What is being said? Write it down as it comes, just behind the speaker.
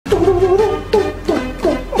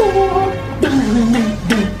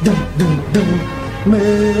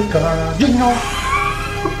Mercadinho.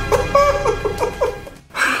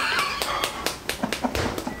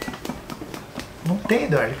 Não tem,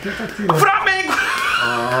 Eduardo. Flamengo!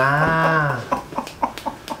 Ah!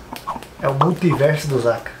 É o multiverso do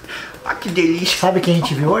Zaca. Ah, que delícia! Sabe quem a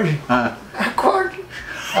gente viu hoje? Ah. Acorde.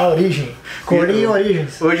 A origem. Corinha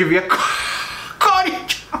Origens. Hoje vi a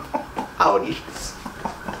Corinthians. A Origens.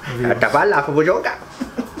 Eu tava lá, eu vou jogar.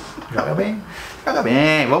 Joga bem. Joga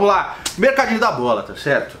bem, vamos lá. Mercadinho da bola, tá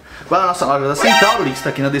certo? Vai na nossa loja da Sampaoli, o link está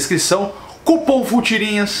aqui na descrição. Cupom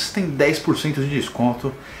Futirinhas tem 10% de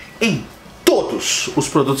desconto em todos os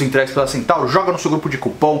produtos entregues pela Sampaoli. Joga no seu grupo de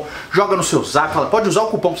cupom, joga no seu zap, fala, pode usar o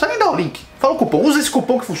cupom, não precisa nem dar o link. Fala o cupom, usa esse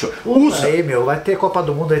cupom que funciona. Usa! Aí, meu, vai ter Copa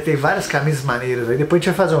do Mundo, vai ter várias camisas maneiras aí. Depois a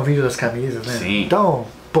gente vai fazer um vídeo das camisas, né? Sim. Então,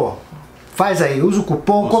 pô, faz aí, usa o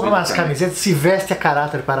cupom, compra umas camisetas, se veste a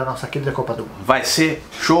caráter para a nossa querida Copa do Mundo. Vai ser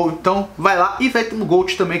show, então vai lá e vai no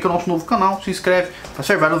Gold também, que é o nosso novo canal, se inscreve, tá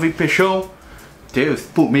certo? Vai no Vídeo Peixão, teve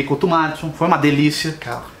meio com o Madison, foi uma delícia.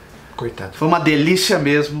 Calma, coitado. Foi uma delícia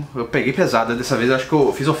mesmo, eu peguei pesada dessa vez, eu acho que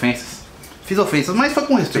eu fiz ofensas. Fiz ofensas, mas foi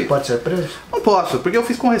com respeito. Você pode ser preso? Não posso, porque eu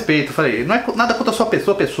fiz com respeito. Falei, não é nada contra a sua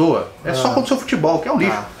pessoa, é só contra o seu futebol, que é um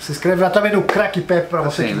lixo. Se inscreve lá também no Crack Pépe pra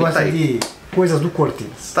você que gosta de coisas do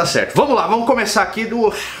Cortez. Tá certo. Vamos lá, vamos começar aqui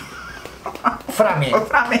do Flamengo. O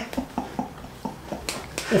Flamengo.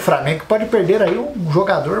 O Flamengo pode perder aí um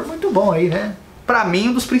jogador muito bom aí, né? Pra mim,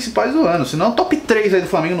 um dos principais do ano, se não top 3 aí do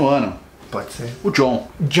Flamengo no ano. Pode ser. O João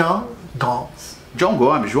Gomes.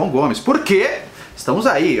 João Gomes. Porque estamos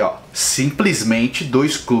aí, ó, simplesmente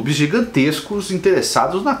dois clubes gigantescos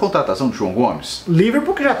interessados na contratação de João Gomes.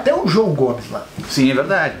 Liverpool que já tem um João Gomes lá. Sim, é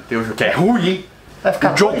verdade. Tem o que é ruim, hein? Vai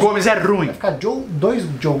ficar o João Gomes é ruim. Vai ficar dois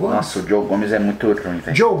João Gomes? Nossa, o João Gomes é muito ruim,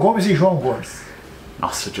 velho. João Gomes e João Gomes.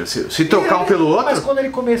 Nossa, se trocar um pelo outro... Mas quando ele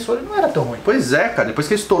começou, ele não era tão ruim. Pois é, cara. Depois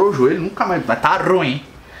que ele estourou o joelho, nunca mais... Mas tá ruim.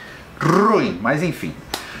 Ruim. Mas enfim.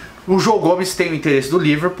 O João Gomes tem o interesse do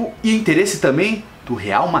Liverpool e o interesse também do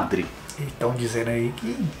Real Madrid. Estão dizendo aí que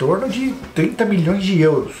em torno de 30 milhões de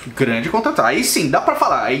euros. Grande contrato. Aí sim, dá pra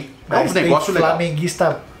falar. Aí é um negócio legal.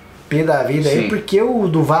 Flamenguista pé da vida aí, porque o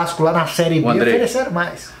do Vasco lá na Série B ofereceram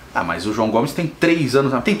mais. Ah, mas o João Gomes tem 3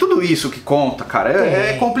 anos. Tem tudo isso que conta, cara.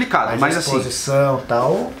 É complicado. Mas assim, exposição,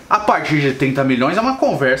 tal. A partir de 30 milhões é uma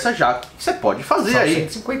conversa já que você pode fazer aí.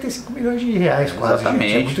 155 milhões de reais quase. Exatamente.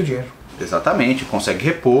 Gente, é muito dinheiro. Exatamente, consegue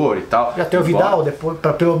repor e tal. Já tem o Vidal depois,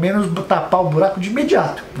 pra pelo menos tapar o buraco de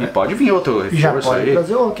imediato. E pode vir outro reforço aí,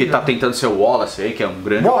 outro, que tá tentando ser o Wallace aí, que é um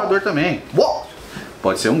grande jogador também.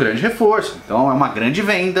 Pode ser um grande reforço, então é uma grande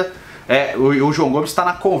venda. O João Gomes está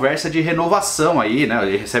na conversa de renovação aí, né?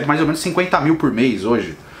 Ele recebe mais ou menos 50 mil por mês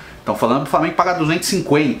hoje. Estão falando pro Flamengo pagar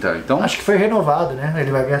 250, então... Acho que foi renovado, né?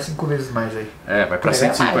 Ele vai ganhar 5 vezes mais aí. Vai pra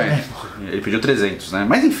 150. Mais, né? Ele pediu 300, né?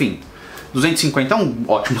 Mas enfim... 250 é um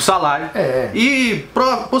ótimo salário. E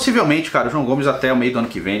possivelmente, cara, o João Gomes até o meio do ano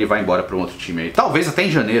que vem ele vai embora para um outro time aí. Talvez até em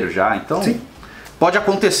janeiro já, então sim, pode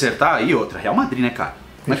acontecer, tá? E outra, Real Madrid, né, cara?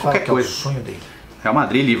 Não é qualquer coisa. É o sonho dele. Real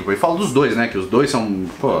Madrid e Liverpool. Ele fala dos dois, né? Que os dois são,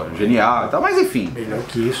 pô, genial e tal, mas enfim. Melhor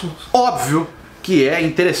que isso. Óbvio que é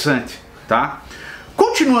interessante, tá?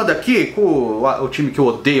 Continuando aqui com o time que eu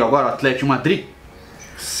odeio agora, o Atlético de Madrid.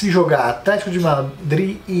 Se jogar Atlético de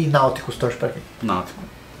Madrid e Náutico, torce para quem? Náutico.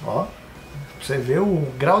 Ó. Você vê o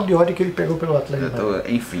grau de ódio que ele pegou pelo Atlético de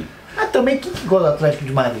Madrid. Enfim. Mas também quem que gosta do Atlético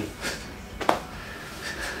de Madrid?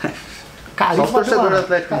 Só o torcedor do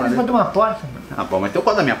Atlético de Madrid. De uma porta. Ah, bom, mas tem o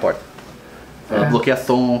pau da minha porta. Ela bloqueia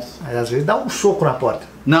sons. Mas às vezes dá um soco na porta.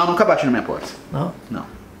 Não, nunca bati na minha porta. Não? Não.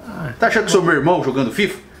 Tá achando que sou meu irmão jogando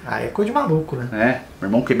FIFA? É coisa de maluco, né? Meu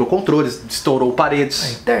irmão quebrou controles, estourou paredes.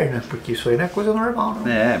 É interna, porque isso aí não é coisa normal,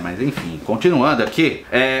 não. Mas enfim, continuando aqui,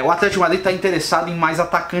 o Atlético de Madrid está interessado em mais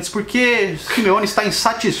atacantes porque Simeone está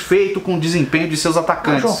insatisfeito com o desempenho de seus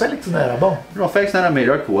atacantes. O João Félix não era bom? O João Félix não era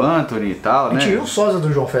melhor que o Anthony e tal, né? A gente viu o sósia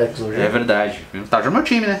do João Félix hoje. É verdade. Tá no meu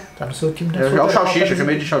time, né? Tá no seu time, né? É o Salsicha, eu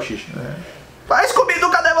chamei de Salsicha. Vai, Scooby-Doo,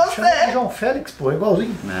 cadê você? Chama de João Félix, pô,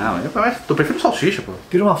 igualzinho. Não, eu prefiro o Salsicha, pô.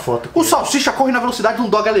 Tira uma foto. O Salsicha corre na velocidade de um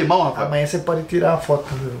dog alemão, rapaz. Amanhã você pode tirar a foto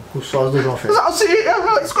com o sócio do João Félix.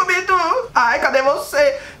 Salsicha, Scooby-Doo, ai, cadê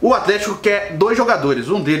você? O Atlético quer 2 jogadores,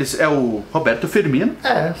 um deles é o Roberto Firmino.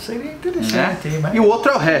 Seria interessante. Mas... E o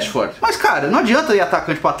outro é o Rashford. Mas, cara, não adianta ir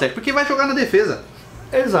atacante pro Atlético, porque vai jogar na defesa.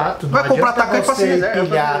 Exato. Vai comprar atacante pra ser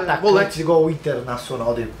pilhar atacantes igual o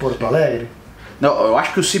Internacional de Porto Alegre. Não, eu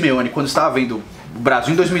acho que o Simeone, quando estava vendo o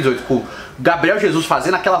Brasil em 2018, com o Gabriel Jesus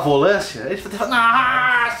fazendo aquela volância, ele falou,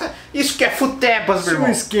 nossa, isso que é futepas, meu irmão.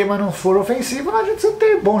 Se o esquema não for ofensivo, não adianta você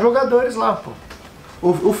ter bons jogadores lá, pô.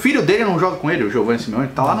 O filho dele não joga com ele, o Giovanni Simeone,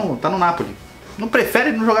 tá lá no Napoli. Não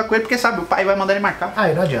prefere não jogar com ele porque sabe, o pai vai mandar ele marcar.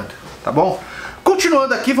 Aí não adianta. tá bom?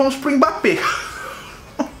 Continuando aqui, vamos pro Mbappé.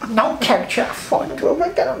 Não quero tirar foto. Eu não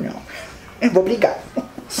quero não. Eu vou brigar.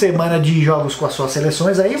 Semana de jogos com as suas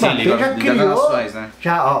seleções aí, Mbappé já criou. Nações, né?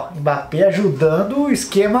 Já, ó, Mbappé ajudando o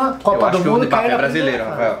esquema Copa do Mundo. Eu acho que o Mbappé é brasileiro,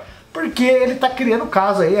 Rafael. Porque ele tá criando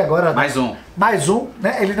caso aí agora. Mais um. Mais um,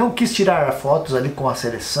 né? Ele não quis tirar fotos ali com a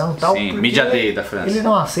seleção e tal. Sim, Media Day da França. Ele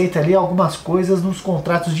não aceita ali algumas coisas nos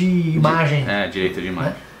contratos de imagem. Direito de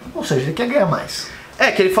imagem. Né? Ou seja, ele quer ganhar mais.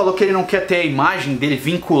 É, que ele falou que ele não quer ter a imagem dele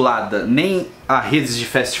vinculada nem a redes de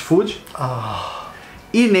fast food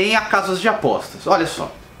e nem a casas de apostas. Olha só,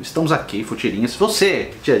 estamos aqui, Futirinhas. Você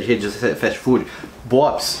que tinha redes de fast food,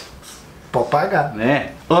 Bob's, pode pagar.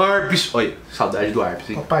 Né? Arby's. Oi, saudade do Arby's,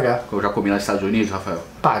 hein? Pode pagar. Eu já comi lá nos Estados Unidos, Rafael.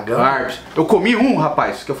 Pagando. Arby's. Eu comi um,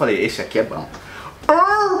 rapaz, que eu falei, esse aqui é bom.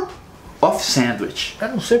 Off Sandwich. Eu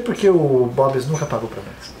não sei porque o Bob's nunca pagou pra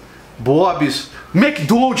nós. Bob's,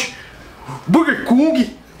 McDonald's, Burger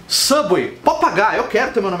King, Subway. Pode pagar, eu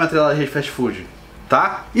quero ter meu nome atrelado à rede fast food.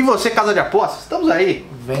 Tá? E você, casa de apostas, estamos aí.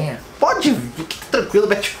 Venha. Pode vir, fique tranquilo,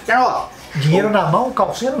 Betfair, ó. Dinheiro na mão,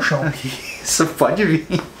 calcinha no chão. Isso, pode vir.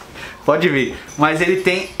 Pode vir. Mas ele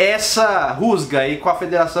tem essa rusga aí com a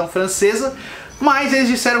Federação Francesa, mas eles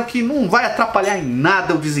disseram que não vai atrapalhar em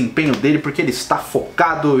nada o desempenho dele, porque ele está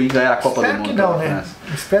focado em ganhar a Copa do Mundo. Espero que não, né?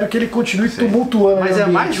 Espero que ele continue tumultuando. Mas é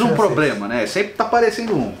mais um problema, né? Sempre tá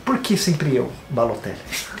aparecendo um. Por que sempre eu, Balotelli?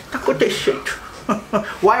 O que tá acontecendo?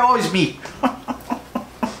 Why always me?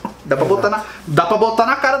 Dá pra botar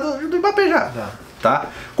na cara do Mbappé já. Dá. Tá?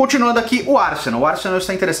 Continuando aqui, o Arsenal. O Arsenal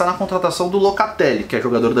está interessado na contratação do Locatelli, que é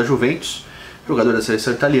jogador da Juventus, jogador da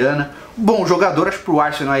seleção italiana. Bom jogador, acho que pro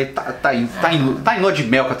Arsenal aí tá em lua de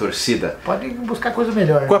mel com a torcida. Pode buscar coisa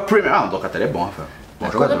melhor. Com a Premier... o Locatelli é bom, Rafael.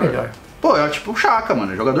 Bom jogador. Coisa melhor. Pô, é tipo o Chaka,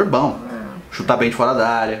 mano. É jogador bom. Chutar bem de fora da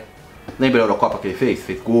área. Lembra a Eurocopa que ele fez?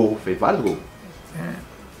 Fez gol, fez vários gols.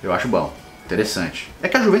 Eu acho bom. Interessante. É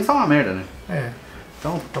que a Juventus tá uma merda, né?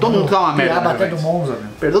 Então, todo mundo tá uma merda. Até do Monza, né?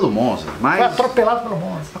 Perdeu do Monza, mas... Foi atropelado pelo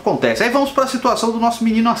Monza. Acontece. Aí vamos pra situação do nosso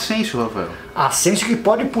menino Asensio, Rafael. Asensio que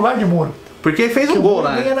pode pular de muro. Porque ele fez um gol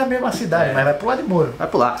lá, né? Nem é na mesma cidade, mas vai pular de muro. Vai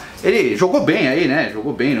pular. Ele jogou bem aí, né?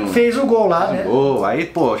 Jogou bem no... Fez o gol lá, né? Gol. Aí,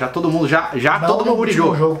 pô, já todo mundo, todo mundo brilhou.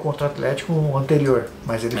 Não no jogo contra o Atlético anterior,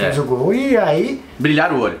 mas ele fez o gol e aí...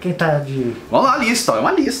 Brilhar o olho. Quem tá de... Vamos lá, a lista, ó. É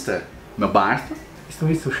uma lista. Meu Barça.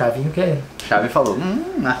 Isso, o Chavinho que é... Chave falou,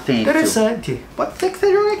 atento. Interessante. Pode ser que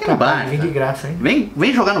você jogue aqui no Barça. Vem de graça, hein?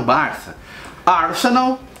 Vem jogar no Barça.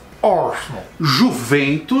 Arsenal.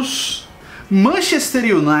 Juventus.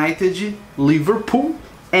 Manchester United. Liverpool.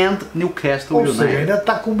 And Newcastle United. Ou seja, ainda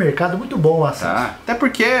tá com um mercado muito bom assim. Tá. Até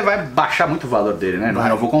porque vai baixar muito o valor dele, né? Não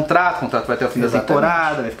renovou o contrato vai até o fim da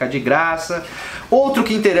temporada, vai ficar de graça. Outro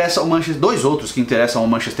que interessa ao Manchester, dois outros que interessam ao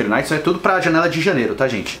Manchester United, isso é tudo pra janela de janeiro, tá,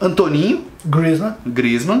 gente? Antoninho,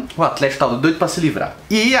 Griezmann, o Atlético tá doido pra se livrar.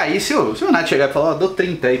 E aí, se o United chegar e falar, ó, dou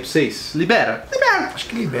 30 aí pra vocês, libera. Acho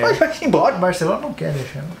que libera. Vai embora. O Barcelona não quer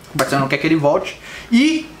deixar. O Barcelona não quer que ele volte.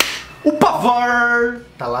 E o Pavard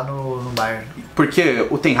tá lá no Bayern. Porque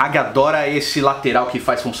o Ten Hag adora esse lateral que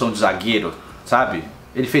faz função de zagueiro, sabe?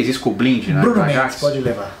 Ele fez isso com o Blind, né? Bruno Mendes pode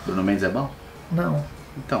levar. Bruno Mendes é bom? Não.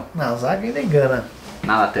 Então. Na zaga ainda engana.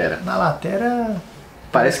 Na lateral. Na lateral.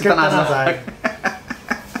 Parece que tá na zaga.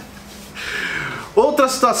 Outra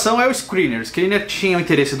situação é o Skriniar. O Skriniar tinha o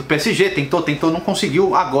interesse do PSG, tentou, não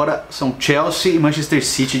conseguiu. Agora são Chelsea e Manchester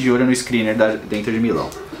City de olho no Skriniar dentro de Milão.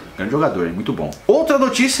 Grande jogador, hein? Muito bom. Outra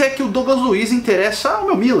notícia é que o Douglas Luiz interessa ao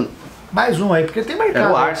meu Milan. Mais um aí, porque tem mercado.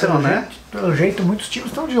 É o Arsenal, né? Pelo jeito, muitos times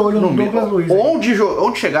estão de olho no Douglas Luiz.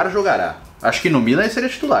 Onde chegar, jogará. Acho que no Milan ele seria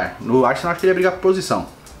titular. No Arsenal acho que ele ia brigar por posição.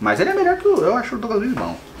 Mas ele é melhor que eu acho o Douglas Luiz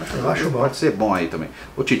bom. Eu acho bom. Pode ser bom aí também.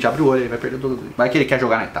 O Tite abre o olho, ele vai perder o Douglas Luiz. Vai que ele quer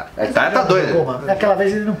jogar na Itália. A Itália tá doida. Aquela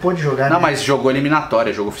vez ele não pôde jogar. Não, mas jogou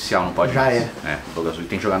eliminatória, jogo oficial, não pode. Já mais. é. O Douglas Luiz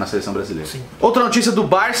tem que jogar na seleção brasileira. Sim. Outra notícia do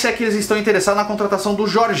Barça é que eles estão interessados na contratação do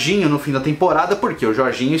Jorginho no fim da temporada, porque o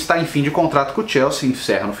Jorginho está em fim de contrato com o Chelsea,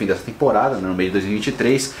 encerra no fim dessa temporada, no meio de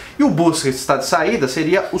 2023, e o Busquets está de saída,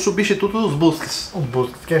 seria o substituto dos Busquets. O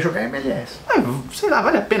Busquets quer jogar MLS. Sei lá,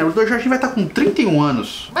 vale a pena. O Jorginho vai estar com 31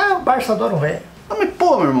 anos. Mas o Barça adora um velho. Não, mas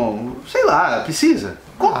pô, meu irmão, sei lá, precisa.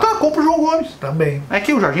 Compra o João Gomes. Também. É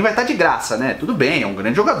que o Jorginho vai estar de graça, né? Tudo bem, é um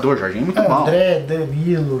grande jogador, o Jorginho é muito bom. André,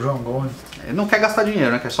 Danilo, João Gomes. Ele não quer gastar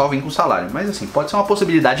dinheiro, né? Quer só vir com salário. Mas assim, pode ser uma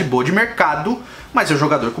possibilidade boa de mercado, mas é um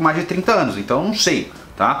jogador com mais de 30 anos, então não sei,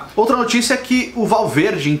 tá? Outra notícia é que o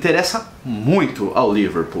Valverde interessa muito ao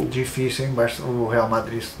Liverpool. Difícil, hein, o Real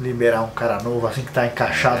Madrid liberar um cara novo assim que tá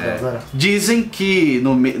encaixado agora. Dizem que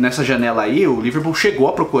nessa janela aí o Liverpool chegou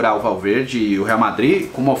a procurar o Valverde e o Real Madrid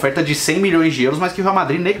com uma oferta de 100 milhões de euros, mas que o Real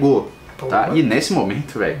Madrid negou. Tá? E nesse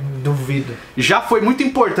momento, velho... Duvido. Já foi muito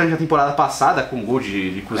importante a temporada passada com o gol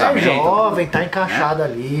de cruzamento. É jovem, tá encaixado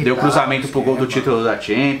ali. Deu cruzamento pro gol do título da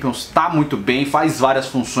Champions. Tá muito bem, faz várias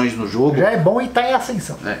funções no jogo. Já é bom e tá em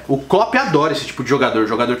ascensão. O Klopp adora esse tipo de jogador.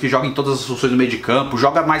 Jogador que joga em todas as funções do meio de campo,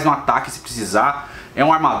 joga mais no ataque se precisar. É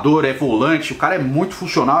um armador, é volante. O cara é muito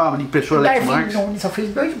funcional, é uma impressora Alex Só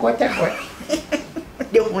fez 2 gols até agora.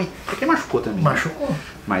 Deu ruim. Porque machucou também. Machucou.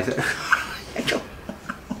 Mas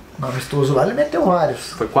no amistoso lá ele meteu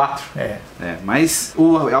vários. Foi 4? Mas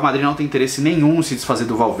o Real Madrid não tem interesse nenhum em se desfazer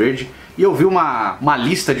do Valverde. E eu vi uma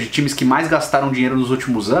lista de times que mais gastaram dinheiro nos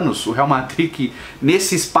últimos anos. O Real Madrid, que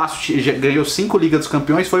nesse espaço ganhou 5 Ligas dos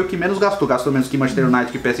Campeões, foi o que menos gastou. Gastou menos que Manchester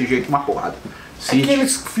United, que PSG, que uma porrada. É que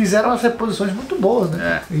eles fizeram as reposições muito boas,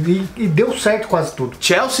 né? E deu certo quase tudo.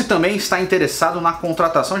 Chelsea também está interessado na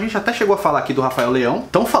contratação. A gente até chegou a falar aqui do Rafael Leão.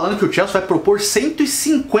 Estão falando que o Chelsea vai propor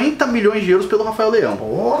 150 milhões de euros pelo Rafael Leão.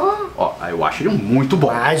 Porra! Ó, eu acho ele muito bom.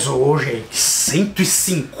 Mas hoje,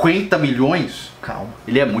 150 milhões? Calma.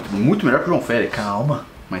 Ele é muito melhor que o João Félix. Calma.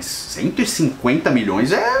 Mas 150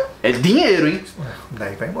 milhões é dinheiro, hein?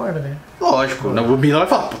 Daí vai embora, né? Lógico. O Milan vai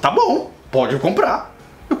falar, tá bom, pode comprar.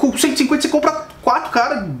 Com 150 você compra 4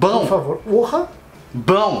 caras, bom. Por favor. Porra.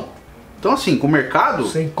 Bom. Então assim, com o mercado...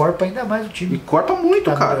 Você encorpa ainda mais o time. Encorpa muito,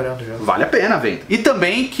 tá cara. Vale a pena a venda. E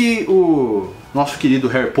também que o nosso querido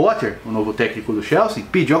Harry Potter, o novo técnico do Chelsea,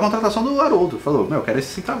 pediu a contratação do Haroldo. Falou, eu quero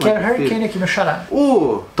esse centroavante. Quero Harry Kane aqui, meu xará.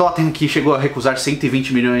 O Tottenham, que chegou a recusar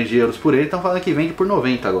 120 milhões de euros por ele, estão falando que vende por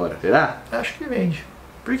 90 agora. Será? Acho que vende.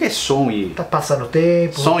 Porque Son e... Tá passando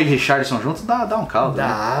tempo. Son e Richarlison juntos dá um caldo.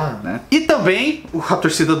 Dá. Né? E também, a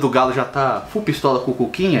torcida do Galo já tá full pistola com o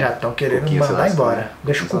Cuquinha. Já estão querendo mandar embora.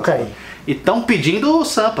 Deixa o Cuca aí. E estão pedindo o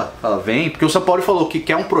Sampa. Fala, vem, porque o Sampaoli falou que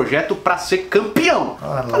quer um projeto pra ser campeão.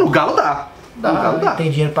 O Galo dá. O Galo dá.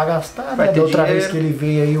 Tem dinheiro pra gastar, né? Da outra vez que ele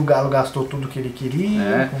veio aí, o Galo gastou tudo que ele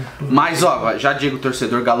queria. Mas, ó, já digo,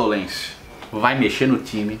 torcedor galolense, vai mexer no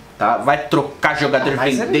time, tá? Vai trocar jogador,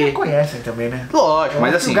 mas vender. Eles já conhecem também, né? Lógico,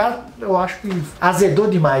 mas assim... O Galo, eu acho que azedou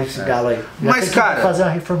demais esse Galo aí. Mas, cara, fazer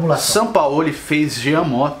uma reformulação. Sampaoli fez Jean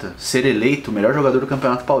Mota ser eleito o melhor jogador do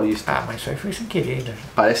Campeonato Paulista. Ah, mas isso aí foi sem querer, né?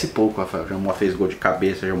 Parece pouco, Rafael. Jean Mota fez gol de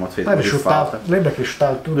cabeça, Jean Mota fez gol de falta. Lembra que ele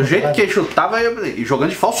chutava tudo? Do jeito que ele chutava, e jogando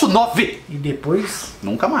de falso 9. E depois...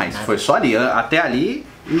 Nunca mais. Foi só ali. Até ali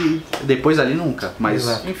e depois ali nunca.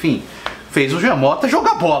 Mas, enfim, fez o Jean Mota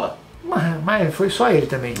jogar bola. Mas foi só ele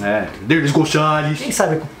também. Deles Gonçalves. Quem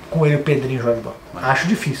sabe com ele o Pedrinho joga bola? Acho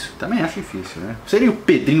difícil. Também acho difícil, né? Seria o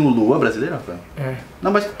Pedrinho Lua brasileiro, Rafael?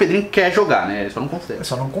 Não, mas o Pedrinho quer jogar, né? Ele só não consegue.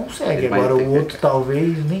 Só não consegue. Agora o outro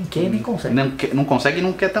talvez nem quer nem consegue. Não consegue e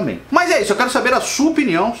não quer também. Mas é isso, eu quero saber a sua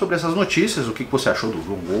opinião sobre essas notícias. O que você achou do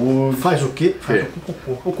João Gomes? Faz o quê? Faz o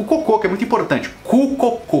cucocô. O cucocô, que é muito importante.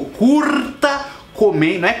 Cucocô, curta,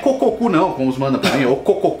 comer. Não é cococu não, como os mandam pra mim. É o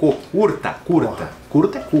cococô, curta.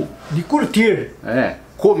 Curta é cu. De curtir.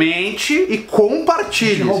 Comente e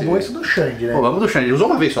compartilhe. A gente roubou isso do Xande, né? Roubamos do Xande. Ele usou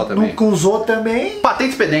uma vez só também. Nunca usou também.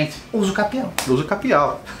 Patente expediente. Usa o capião. Usa o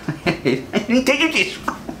capial. Não entende disso.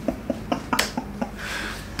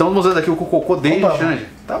 Estamos usando aqui o cocô dele, Xande.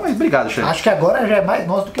 Tá, mas obrigado, Xande. Acho que agora já é mais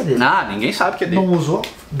nosso do que dele. Ninguém sabe que é dele. Não usou?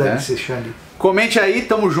 Deve ser Xande. Comente aí,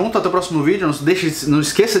 tamo junto, até o próximo vídeo. Não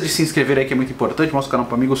esqueça de se inscrever aí, que é muito importante. Mostra o canal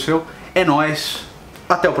pro amigo seu. É nóis.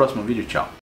 Até o próximo vídeo, tchau.